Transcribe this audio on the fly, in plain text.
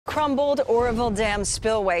Crumbled Oroville Dam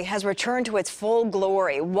spillway has returned to its full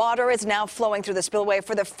glory. Water is now flowing through the spillway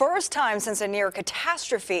for the first time since a near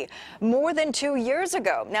catastrophe more than 2 years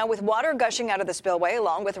ago. Now, with water gushing out of the spillway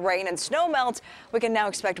along with rain and snow melt, we can now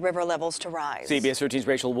expect river levels to rise. CBS 13's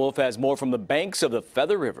Rachel Wolf has more from the banks of the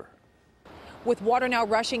Feather River. With water now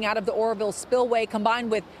rushing out of the Oroville spillway,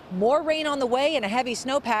 combined with more rain on the way and a heavy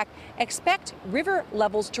snowpack, expect river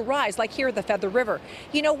levels to rise, like here at the Feather River.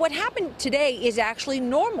 You know, what happened today is actually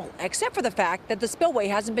normal, except for the fact that the spillway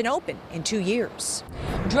hasn't been open in 2 years.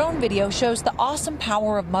 Drone video shows the awesome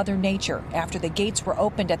power of Mother Nature after the gates were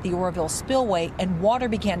opened at the Oroville spillway and water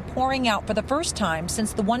began pouring out for the first time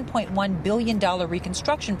since the $1.1 billion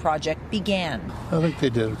reconstruction project began. I think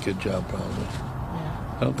they did a good job, probably.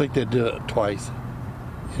 I don't think they'd do it twice.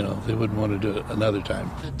 You know, they wouldn't want to do it another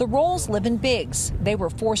time. The Rolls live in Biggs. They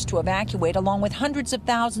were forced to evacuate along with hundreds of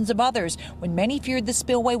thousands of others when many feared the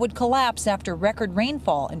spillway would collapse after record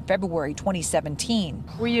rainfall in February 2017.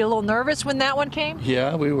 Were you a little nervous when that one came?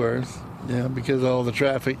 Yeah, we were. Yeah, because of all the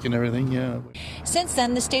traffic and everything, yeah. Since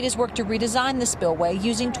then, the state has worked to redesign the spillway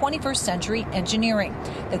using 21st century engineering.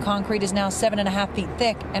 The concrete is now 7.5 feet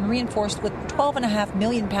thick and reinforced with 12.5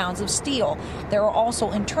 million pounds of steel. There are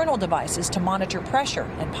also internal devices to monitor pressure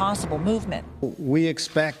and possible movement. We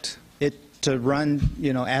expect it to run,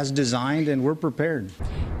 as designed, and we're prepared.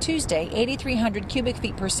 Tuesday, 8,300 cubic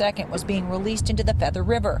feet per second was being released into the Feather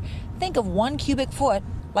River. Think of 1 cubic foot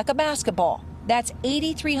like a basketball. That's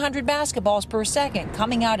 8,300 basketballs per second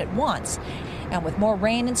coming out at once. And with more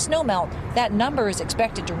rain and snowmelt, that number is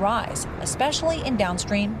expected to rise, especially in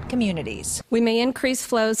downstream communities. We may increase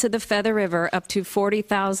flows to the Feather River up to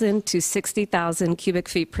 40,000 to 60,000 cubic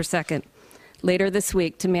feet per second later this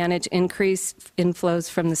week to manage increased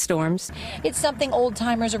inflows from the storms. It's something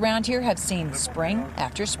old-timers around here have seen spring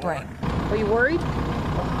after spring. Are you worried?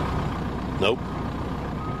 Nope.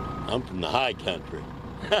 I'm from the high country.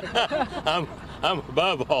 I'm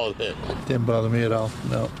above all this. Didn't bother me at all.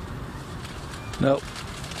 Nope.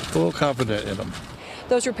 Full confident in them.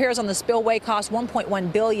 Those repairs on the spillway cost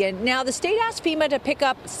 $1.1 billion. Now, the state asked FEMA to pick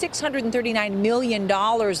up $639 million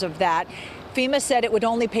of that. FEMA said it would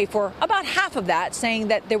only pay for about half of that, saying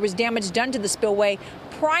that there was damage done to the spillway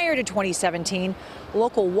prior to 2017.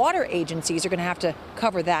 Local water agencies are going to have to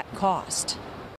cover that cost.